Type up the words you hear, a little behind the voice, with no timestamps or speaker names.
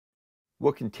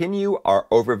We'll continue our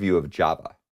overview of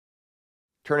Java,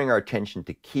 turning our attention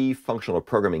to key functional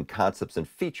programming concepts and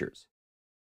features,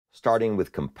 starting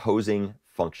with composing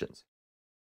functions.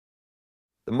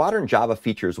 The modern Java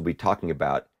features we'll be talking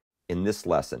about in this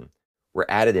lesson were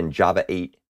added in Java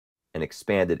 8 and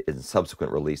expanded in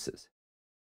subsequent releases.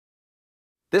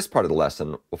 This part of the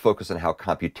lesson will focus on how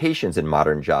computations in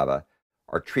modern Java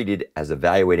are treated as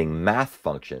evaluating math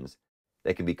functions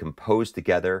that can be composed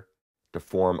together to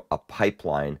form a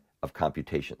pipeline of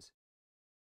computations.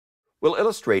 We'll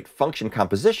illustrate function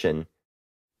composition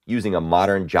using a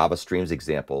modern Java Streams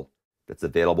example that's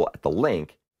available at the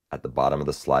link at the bottom of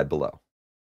the slide below.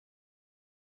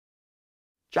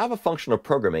 Java functional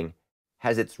programming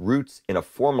has its roots in a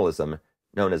formalism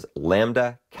known as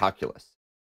Lambda Calculus.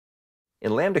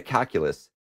 In Lambda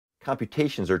Calculus,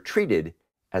 computations are treated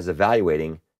as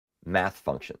evaluating math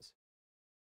functions.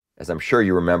 As I'm sure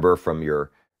you remember from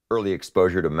your early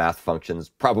exposure to math functions,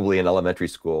 probably in elementary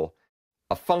school,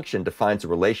 a function defines a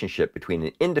relationship between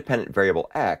an independent variable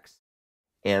x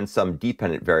and some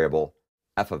dependent variable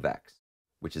f of x,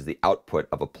 which is the output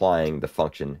of applying the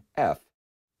function f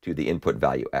to the input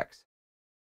value x.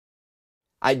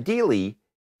 Ideally,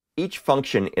 each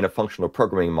function in a functional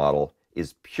programming model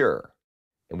is pure.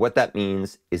 And what that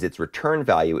means is its return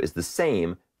value is the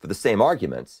same for the same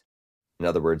arguments. In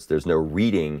other words, there's no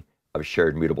reading of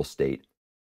shared mutable state.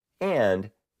 And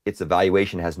its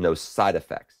evaluation has no side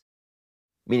effects,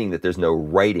 meaning that there's no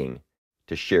writing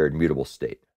to shared mutable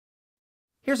state.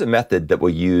 Here's a method that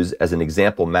we'll use as an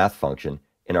example math function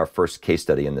in our first case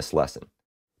study in this lesson.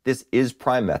 This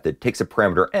isPrime method takes a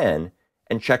parameter n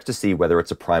and checks to see whether it's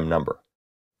a prime number.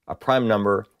 A prime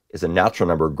number is a natural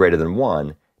number greater than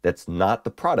 1 that's not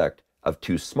the product of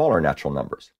two smaller natural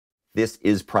numbers. This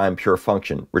isPrime pure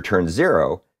function returns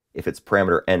 0 if its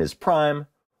parameter n is prime,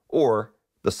 or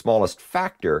the smallest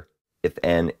factor if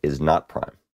n is not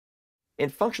prime. In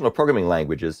functional programming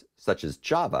languages, such as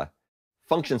Java,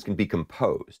 functions can be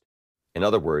composed. In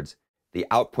other words, the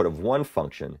output of one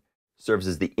function serves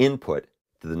as the input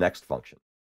to the next function.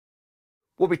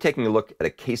 We'll be taking a look at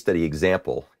a case study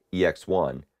example,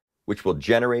 EX1, which will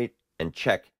generate and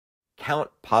check count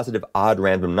positive odd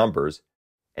random numbers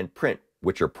and print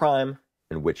which are prime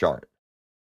and which aren't.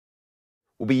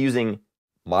 We'll be using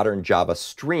modern Java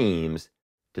streams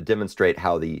to demonstrate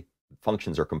how the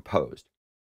functions are composed.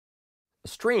 A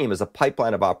stream is a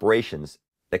pipeline of operations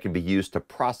that can be used to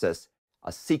process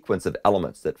a sequence of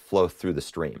elements that flow through the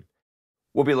stream.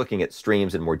 We'll be looking at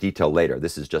streams in more detail later.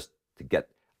 This is just to get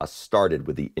us started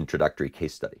with the introductory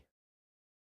case study.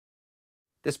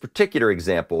 This particular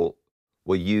example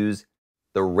will use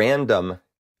the random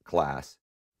class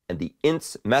and the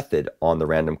ints method on the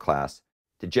random class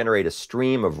to generate a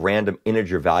stream of random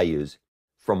integer values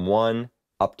from 1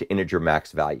 up to integer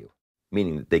max value,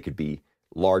 meaning that they could be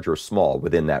large or small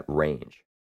within that range.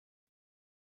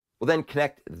 We'll then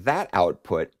connect that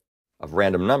output of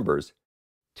random numbers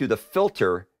to the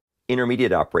filter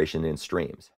intermediate operation in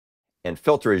streams. And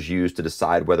filter is used to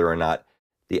decide whether or not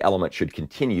the element should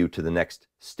continue to the next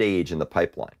stage in the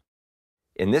pipeline.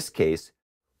 In this case,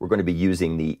 we're going to be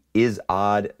using the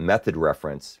isOdd method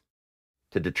reference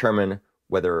to determine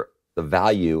whether the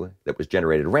value that was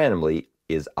generated randomly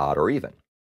is odd or even.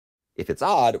 If it's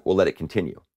odd, we'll let it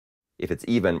continue. If it's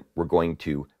even, we're going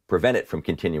to prevent it from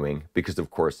continuing because, of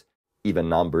course, even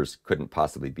numbers couldn't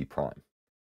possibly be prime.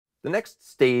 The next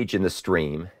stage in the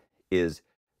stream is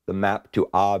the map to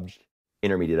obj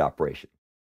intermediate operation.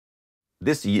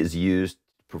 This is used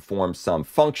to perform some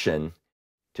function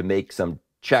to make some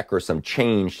check or some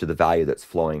change to the value that's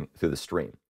flowing through the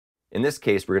stream. In this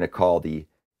case, we're going to call the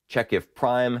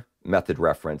checkIfPrime method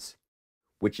reference,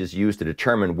 which is used to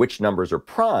determine which numbers are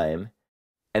prime,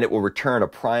 and it will return a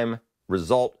prime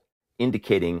result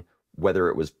indicating whether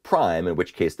it was prime, in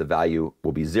which case the value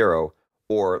will be 0,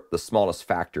 or the smallest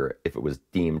factor if it was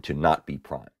deemed to not be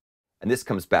prime. And this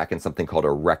comes back in something called a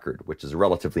record, which is a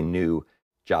relatively new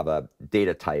Java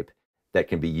data type that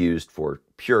can be used for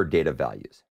pure data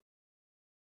values.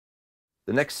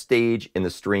 The next stage in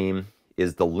the stream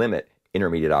is the limit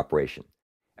intermediate operation.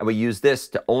 And we use this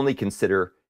to only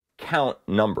consider count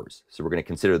numbers. So we're going to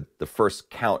consider the first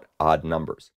count odd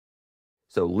numbers.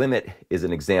 So limit is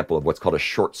an example of what's called a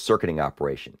short-circuiting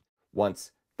operation.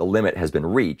 Once the limit has been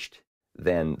reached,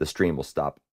 then the stream will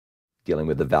stop dealing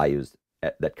with the values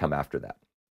that come after that.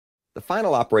 The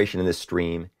final operation in this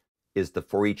stream is the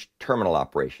for each terminal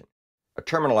operation. A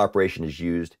terminal operation is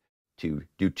used to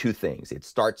do two things. It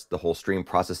starts the whole stream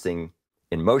processing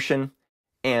in motion,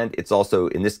 and it's also,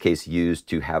 in this case, used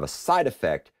to have a side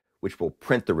effect which will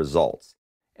print the results.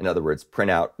 In other words,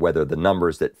 print out whether the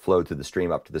numbers that flowed through the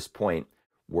stream up to this point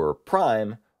were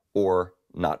prime or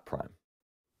not prime.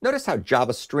 Notice how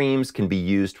Java streams can be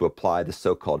used to apply the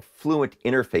so-called fluent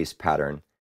interface pattern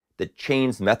that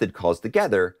chains method calls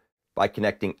together by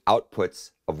connecting outputs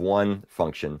of one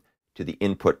function to the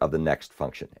input of the next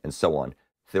function, and so on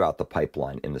throughout the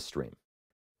pipeline in the stream.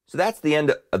 So that's the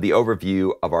end of the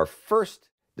overview of our first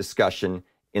discussion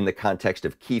in the context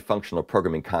of key functional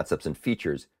programming concepts and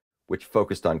features, which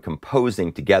focused on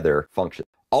composing together functions,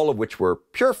 all of which were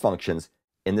pure functions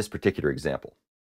in this particular example.